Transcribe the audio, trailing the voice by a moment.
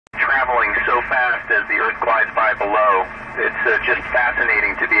fast as the Earth glides by below. It's just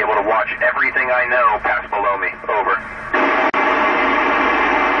fascinating to be able to watch everything I know pass below me. Over.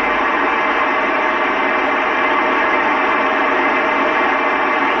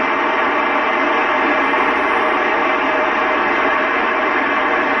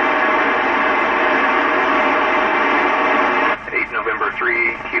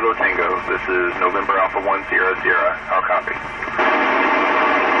 3 Kilo Tango. This is November Alpha 1 Sierra Sierra. I'll copy.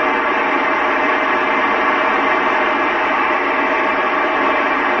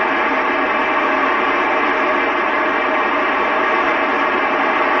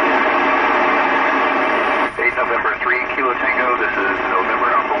 November 3 Kilo Tango. This is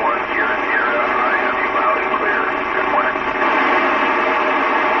November Alpha 1 Sierra Sierra. I have you loud and clear. Good morning.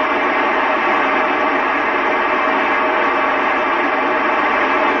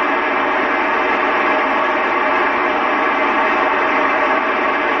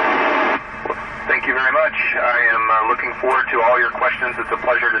 Thank you very much. I am looking forward to all your questions. It's a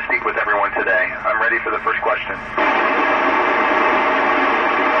pleasure to speak with everyone today. I'm ready for the first question.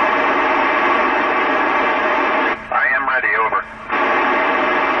 I am ready. Over.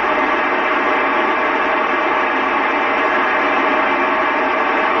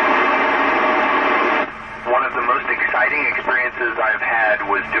 One of the most exciting experiences I've had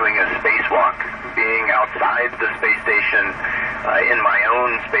was doing a spacewalk, being outside the space station in my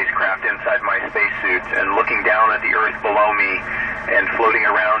own spacecraft inside my spacesuit and looking down at the Earth below me and floating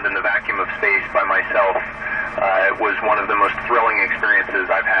around in the vacuum of space by myself. It was one of the most thrilling experiences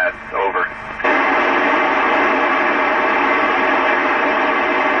I've had. Over.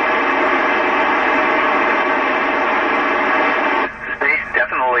 Space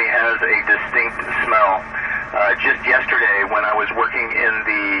definitely has a distinct smell. Just yesterday, when I was working in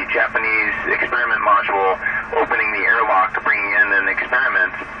the Japanese experiment module, opening the airlock, bringing in an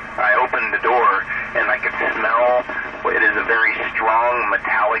experiment, I opened the door and I could smell, it is a very strong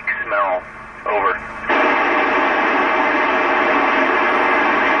metallic smell. Over.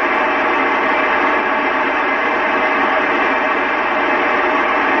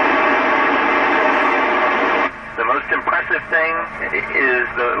 The most impressive thing is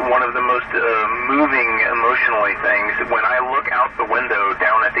one of the most moving emotionally things when I look out the window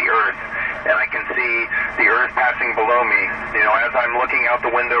down at the Earth and I can see the Earth passing below me. You know, as I'm looking out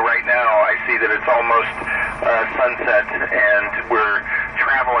the window right now, I see that it's almost sunset and we're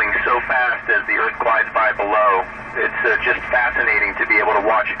traveling so fast as the Earth glides by below. It's just fascinating to be able to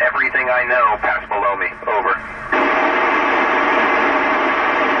watch everything I know pass below me. Over.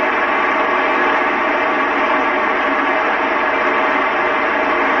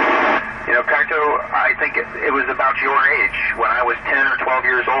 You know, Kaito, I think it was about your age. When I was 10 or 12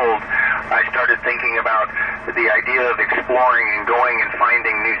 years old, I started thinking about the idea of exploring and going and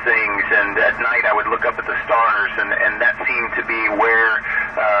finding new things. And at night, I would look up at the stars, and that seemed to be where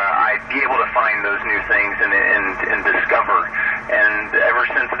I'd be able to find those new things and discover. And ever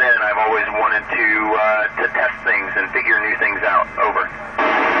since then, I've always wanted to test things and figure new things out. Over.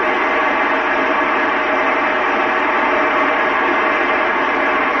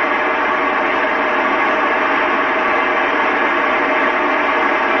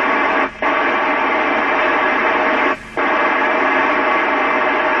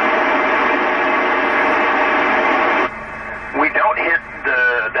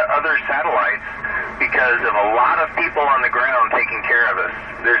 Because of a lot of people on the ground taking care of us.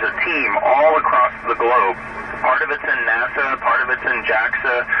 There's a team all across the globe. Part of it's in NASA, part of it's in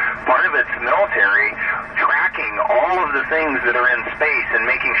JAXA, part of it's military, tracking all of the things that are in space and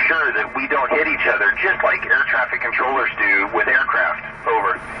making sure that we don't hit each other, just like air traffic controllers do with aircraft.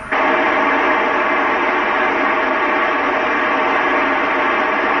 Over.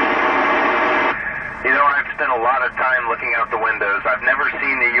 You know, I've spent a lot of time looking out the windows. I've never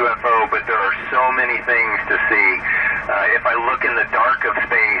seen a UFO, but there are so many things to see. If I look in the dark of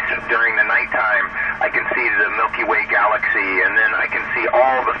space during the nighttime, I can see the Milky Way galaxy, and then I can see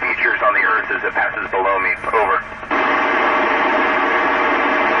all the features on the Earth as it passes below me. Over.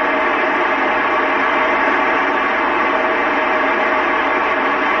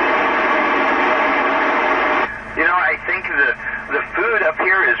 You know, I think the food up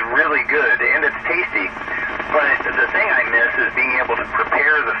here is really good, and it's tasty. But the thing I miss is being able to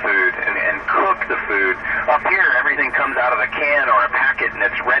prepare the food and cook the food. Up here, everything comes out of a can or a packet, and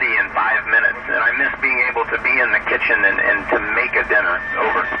it's ready in 5 minutes. And I miss being able to be in the kitchen and to make a dinner.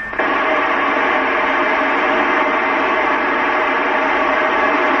 Over.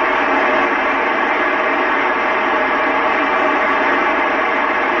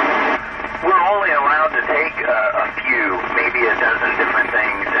 We're only allowed to take a few, maybe a dozen different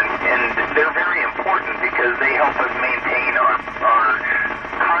things, and they're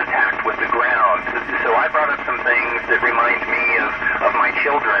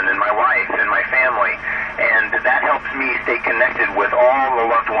all the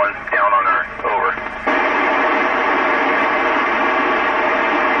loved ones down on Earth. Over.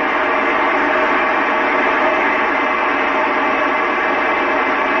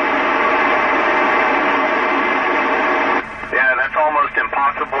 Yeah, that's almost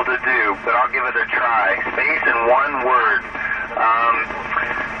impossible to do, but I'll give it a try. Space in one word.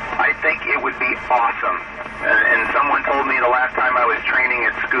 I think it would be awesome. And someone told me the last time I was training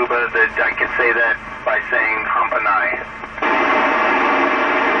at scuba that I could say that by saying Hampanai.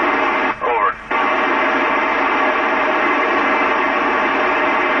 Over.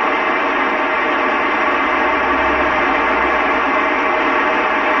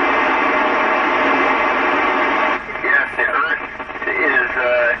 Yes, the Earth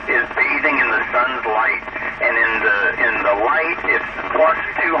is bathing in the sun's light, and in the light it's plus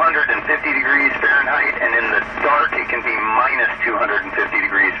 250 degrees Fahrenheit, and in the dark it can be minus 250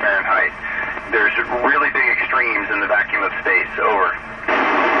 degrees Fahrenheit. There's really big extremes in the vacuum of space. Over.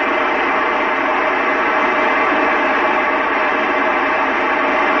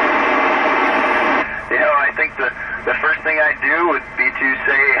 You know, I think the first thing I'd do would be to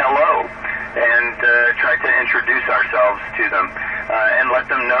say hello and try to introduce ourselves to them and let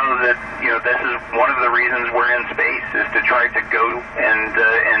them know that, you know, this is one of the reasons we're in space, is to try to go and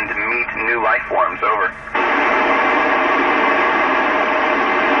meet new life forms. Over.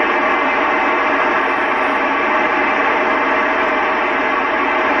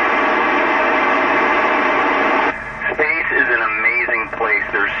 Space is an amazing place.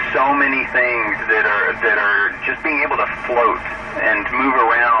 There's so many things that are just being able to float and move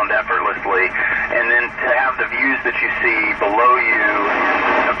around effortlessly, and then to have the views that you see below you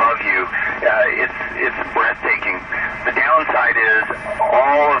and above you, it's breathtaking. The downside is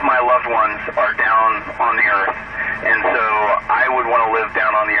all of my loved ones are down on the Earth, and so I would want to live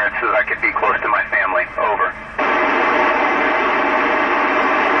down on the Earth so that I could be close to my family. Over.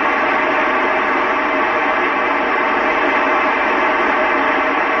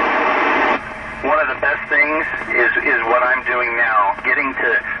 One of the best things is what I'm doing now, getting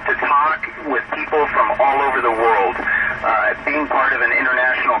to talk with people from all over the world, being part of an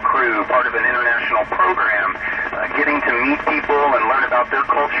international crew, part of an international program, getting to meet people and learn about their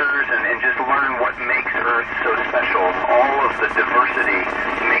cultures and just learn what makes Earth so special. All of the diversity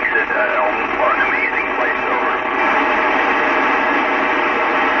makes it an amazing